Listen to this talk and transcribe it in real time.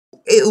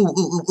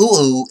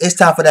It's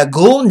time for that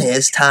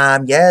Ghoulness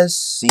time. Yes,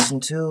 season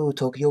 2,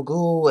 Tokyo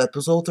Ghoul,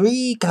 episode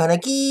 3,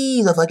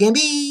 Kaneki, the fucking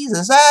beast,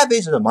 the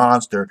savage, the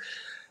monster.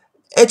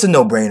 It's a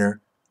no-brainer.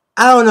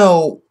 I don't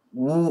know,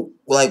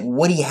 like,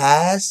 what he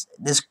has,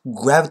 this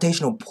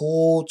gravitational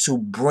pull to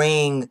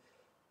bring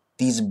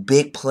these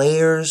big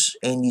players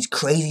and these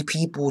crazy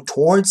people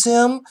towards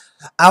him.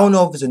 I don't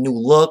know if it's a new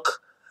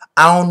look.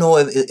 I don't know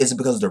if it's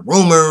because of the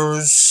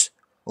rumors,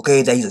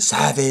 okay, that he's a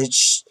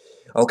savage.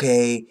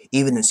 Okay,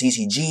 even the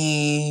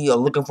CCG are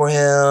looking for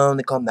him.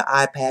 They call him the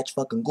eye patch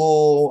fucking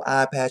ghoul,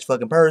 eye patch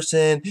fucking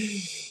person.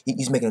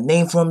 He's making a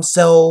name for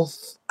himself.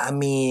 I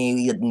mean,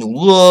 he got the new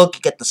look,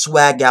 he got the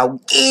swag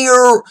out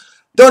gear.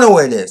 Don't know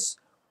what it is.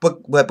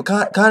 But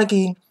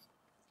Kaneki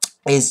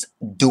is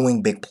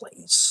doing big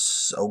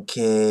plays.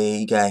 Okay,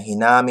 you got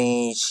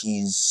Hinami.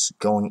 She's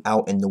going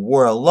out in the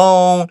world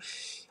alone.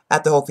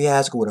 After the whole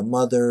fiasco with her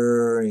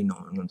mother,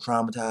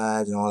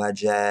 traumatized and all that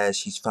jazz,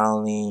 she's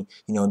finally,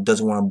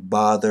 doesn't want to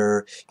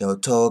bother,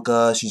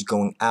 Toga. She's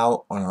going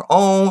out on her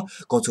own,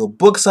 going to a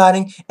book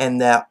signing,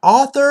 and that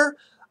author,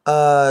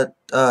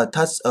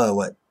 Tatsuki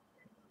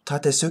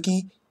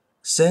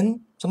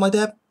Sen, something like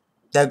that.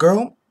 That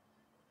girl,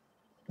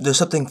 there's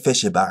something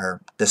fishy about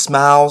her. The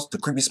smiles, the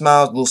creepy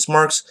smiles, little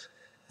smirks.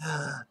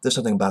 There's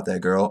something about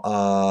that girl.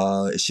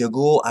 Is she a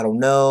ghoul? I don't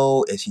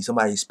know. Is she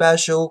somebody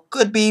special?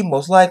 Could be,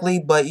 most likely.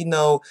 But,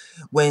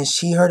 when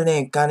she heard the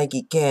name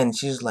Kaneki Ken,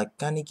 she was like,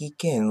 Kaneki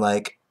Ken,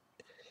 like,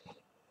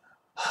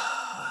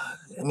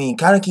 I mean,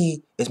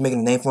 Kaneki is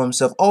making a name for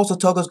himself. Also,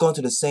 Toga's going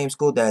to the same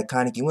school that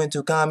Kaneki went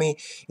to, Kami.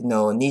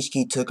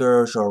 Nishiki took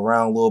her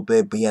around a little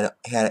bit, but he had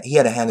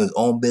to handle his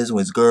own business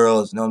with his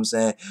girls, you know what I'm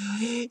saying?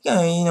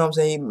 Yeah, you know what I'm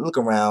saying? Look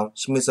around.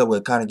 She meets up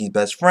with Kaneki's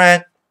best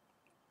friend.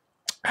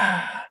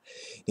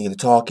 They get to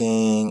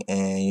talking,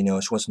 and she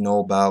wants to know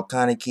about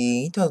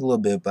Kaneki. He tells a little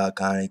bit about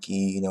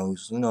Kaneki. He's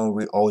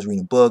always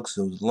reading books.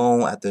 He was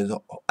alone after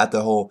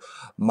the whole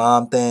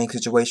mom thing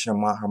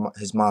situation,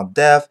 his mom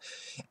death.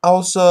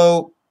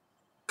 Also,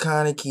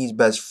 Kaneki's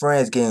best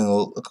friend is getting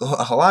a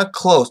lot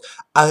close.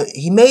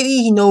 Maybe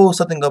he knows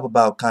something up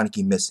about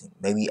Kaneki missing.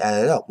 Maybe he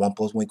added up. 1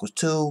 plus 1 equals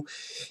 2.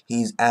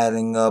 He's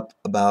adding up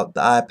about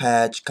the eye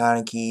patch.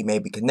 Kaneki may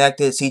be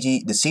connected.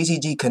 The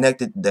CCG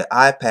connected the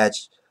eye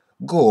patch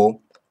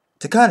Ghoul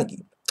to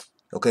Kaneki.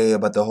 Okay,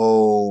 about the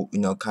whole,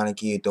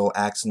 Kaneki, the whole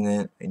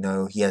accident.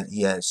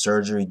 He had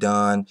surgery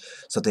done,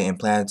 something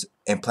implanted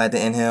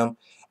in him,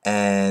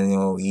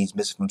 and he's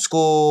missing from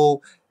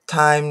school.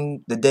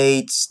 Time, the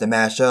dates, the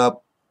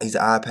mashup. He's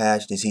an eye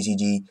patch. The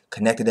CCG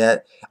connected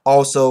that.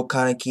 Also,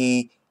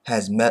 Kaneki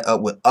has met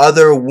up with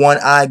other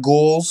one-eye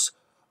ghouls,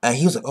 and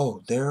he was like,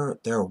 "Oh, there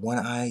are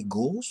one-eye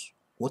ghouls.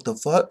 What the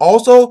fuck?"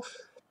 Also,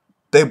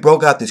 they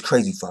broke out this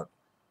crazy fuck.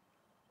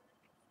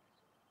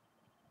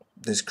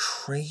 This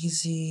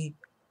crazy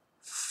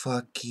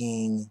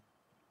fucking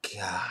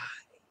guy.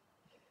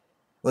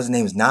 What's his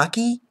name? Is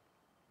Naki?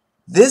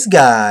 This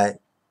guy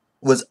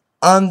was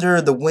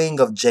under the wing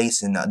of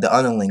Jason, the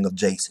underling of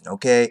Jason,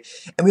 okay?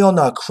 And we all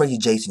know how crazy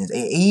Jason is.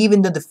 He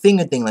even did the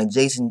finger thing like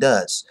Jason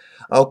does,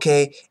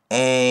 okay?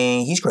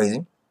 And he's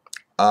crazy.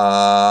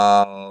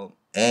 And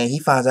he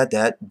finds out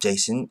that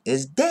Jason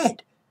is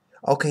dead.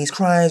 Okay, he's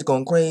crying, he's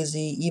going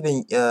crazy.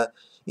 Even,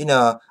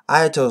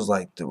 Ayato's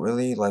like,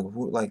 really? Like,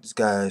 this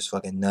guy is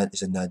fucking nut.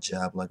 It's a nut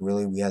job. Like,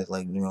 really? We had to,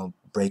 like,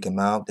 break him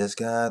out, this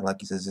guy? Like,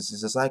 he says, this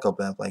is a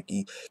psychopath. Like,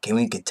 can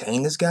we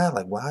contain this guy?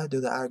 Like, why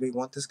do the IRB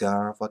want this guy on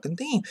our fucking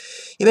team?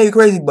 He may be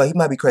crazy, but he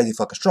might be crazy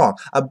fucking strong.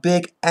 A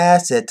big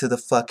asset to the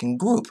fucking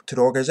group, to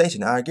the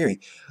organization, I agree.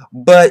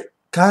 But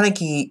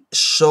Kaneki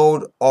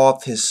showed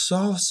off his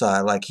soft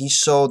side. Like, he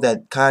showed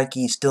that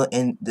Kaneki is still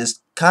in this.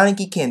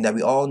 Kaneki Ken that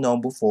we all know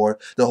before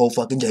the whole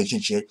fucking Jason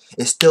shit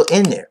is still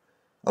in there.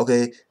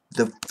 Okay?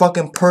 The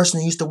fucking person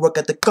who used to work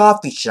at the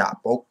coffee shop.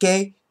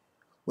 Okay?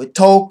 With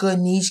Toka,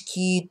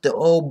 Nishiki, the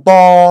old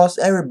boss,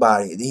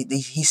 everybody.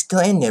 He's still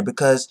in there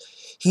because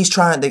he's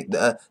trying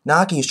to.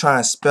 Naki is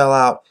trying to spell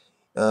out,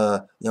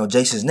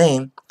 Jason's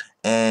name,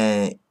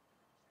 and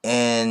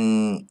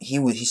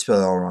he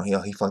spelled it all wrong.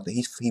 He fucked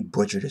it. He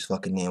butchered his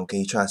fucking name. Okay,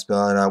 he tried to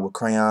spell it out with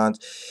crayons,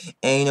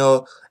 and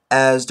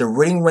as the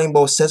Reading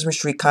Rainbow Sesame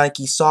Street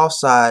Kaneki soft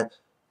side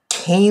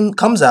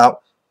comes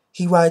out,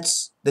 he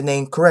writes the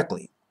name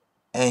correctly.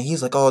 And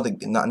he's like, oh,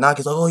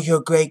 Naki's like, oh, you're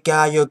a great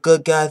guy, you're a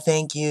good guy,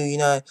 thank you, you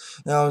know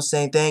what I'm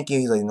saying, thank you.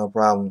 He's like, no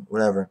problem,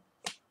 whatever.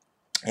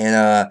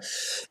 And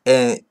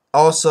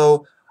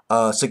also,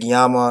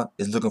 Sugiyama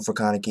is looking for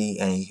Kaneki,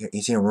 and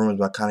he's hearing rumors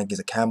about Kaneki's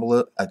a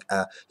cannibal.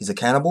 He's a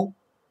cannibal.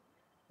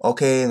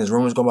 Okay, and there's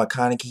rumors going about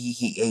Kaneki.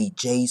 He ate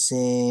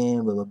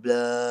Jason, blah blah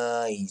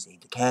blah. He's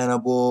ate the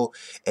cannibal,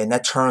 and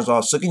that turns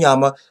on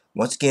Sugiyama.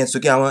 Once again,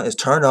 Sugiyama is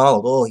turned on.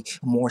 Like, oh,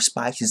 more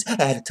spices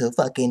added to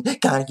fucking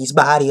Kaneki's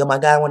body. Oh my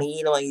god, I want to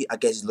eat him. I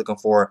guess he's looking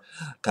for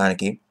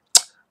Kaneki.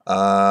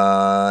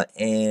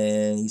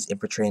 And he's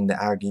infiltrating the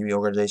Aragiri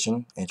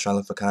organization and trying to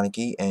look for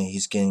Kaneki, and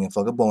he's getting a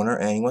fucking boner,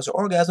 and he wants to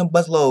orgasm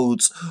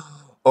busloads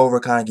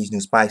over Kaneki's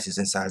new spices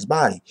inside his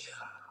body.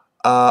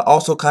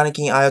 Also,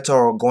 Kaneki and Ayato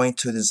are going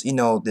to this,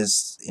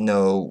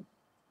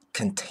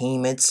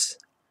 containment.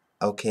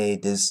 Okay,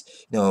 this,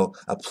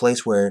 a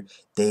place where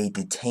they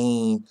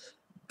detain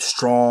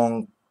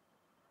strong,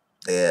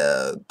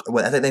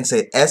 what I think they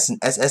say S and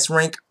SS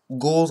rank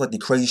ghouls, like the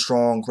crazy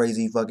strong,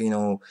 crazy fucking,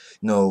 and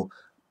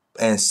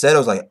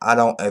Seto's like, I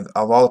don't, of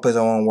all the places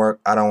I want to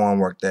work, I don't want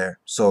to work there.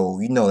 So,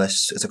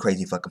 it's a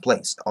crazy fucking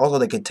place. Also,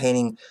 they're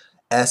containing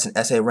S and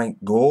SA rank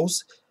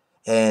ghouls,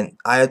 and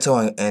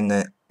Ayato and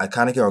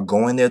Kaneki are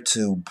going there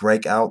to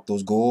break out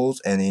those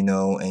ghouls and,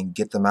 and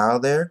get them out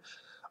of there.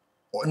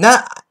 Or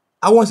not,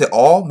 I won't say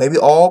all, maybe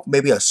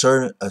a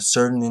certain,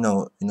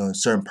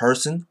 certain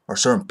person or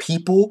certain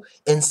people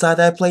inside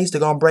that place they're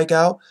gonna break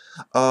out.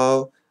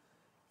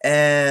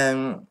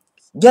 And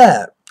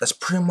yeah, that's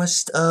pretty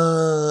much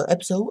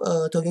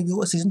episode Tokyo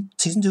Ghoul season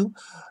 2,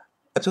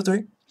 episode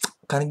 3.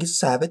 Kaneki's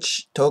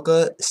savage.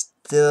 Toga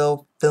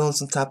still feeling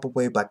some type of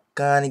way about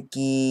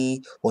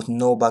Kaneki. Wants to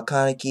know about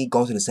Kaneki.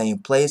 Going to the same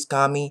place,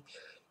 Kami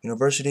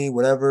University,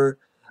 whatever.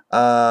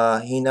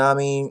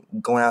 Hinami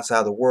going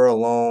outside the world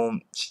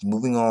alone. She's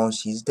moving on.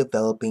 She's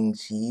developing.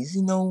 She's,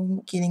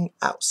 getting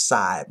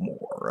outside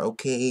more.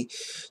 Okay,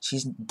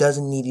 she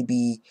doesn't need to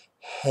be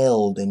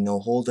held and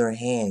hold her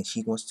hand.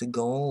 She wants to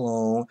go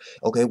alone.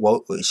 Okay,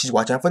 well, she's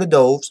watching out for the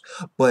doves,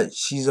 but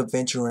she's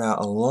venturing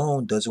out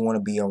alone. Doesn't want to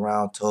be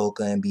around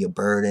Toka and be a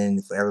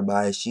burden for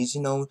everybody. She's,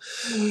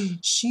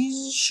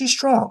 she's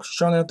strong. She's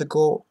strong enough to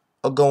go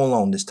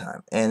alone this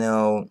time. And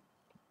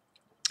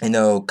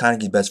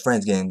Kaneki's best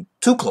friend's getting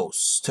too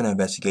close to the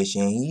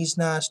investigation. He's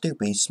not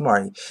stupid. He's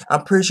smart.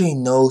 I'm pretty sure he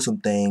knows some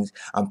things.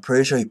 I'm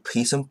pretty sure he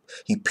pieced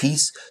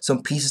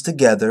some pieces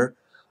together.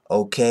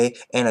 Okay,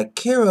 and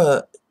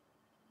Akira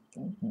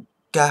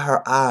got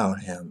her eye on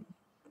him.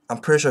 I'm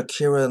pretty sure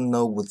Akira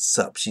knows what's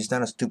up. She's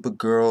not a stupid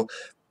girl.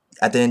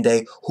 At the end of the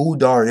day, who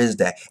daughter is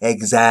that?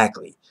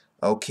 Exactly.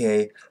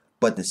 Okay.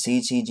 But the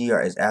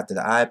CGR is after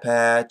the eye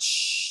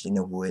patch. You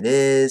know who it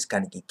is.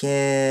 Kaneki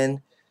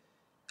Ken.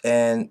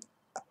 And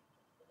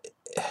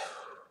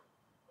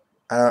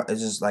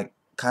it's just like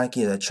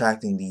Kaneki is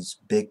attracting these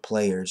big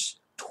players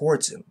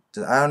towards him.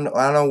 I don't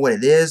know what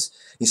it is.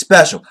 He's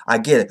special. I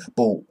get it.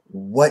 But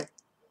what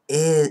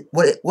is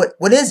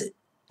it?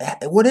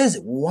 What is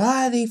it?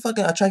 Why are they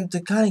fucking attracted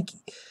to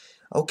Kaneki?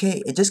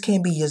 Okay, it just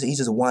can't be he's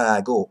just a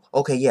one-eyed ghoul.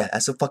 Okay, yeah,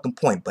 that's a fucking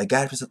point. But it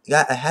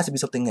has to be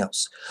something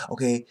else.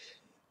 Okay,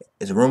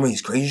 it's a rumor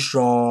he's crazy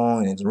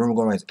strong, and it's a rumor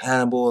going around he's a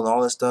cannibal and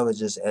all this stuff. It's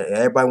just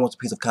everybody wants a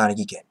piece of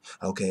Kaneki Ken.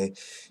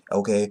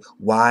 Okay,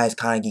 why is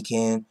Kaneki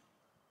Ken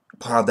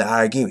part of the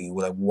Aragiri?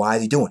 Like, why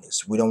is he doing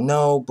this? We don't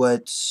know,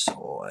 but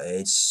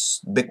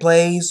it's big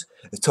plays.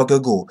 It's Tokyo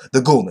Ghoul, the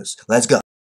Ghoulness. Let's go.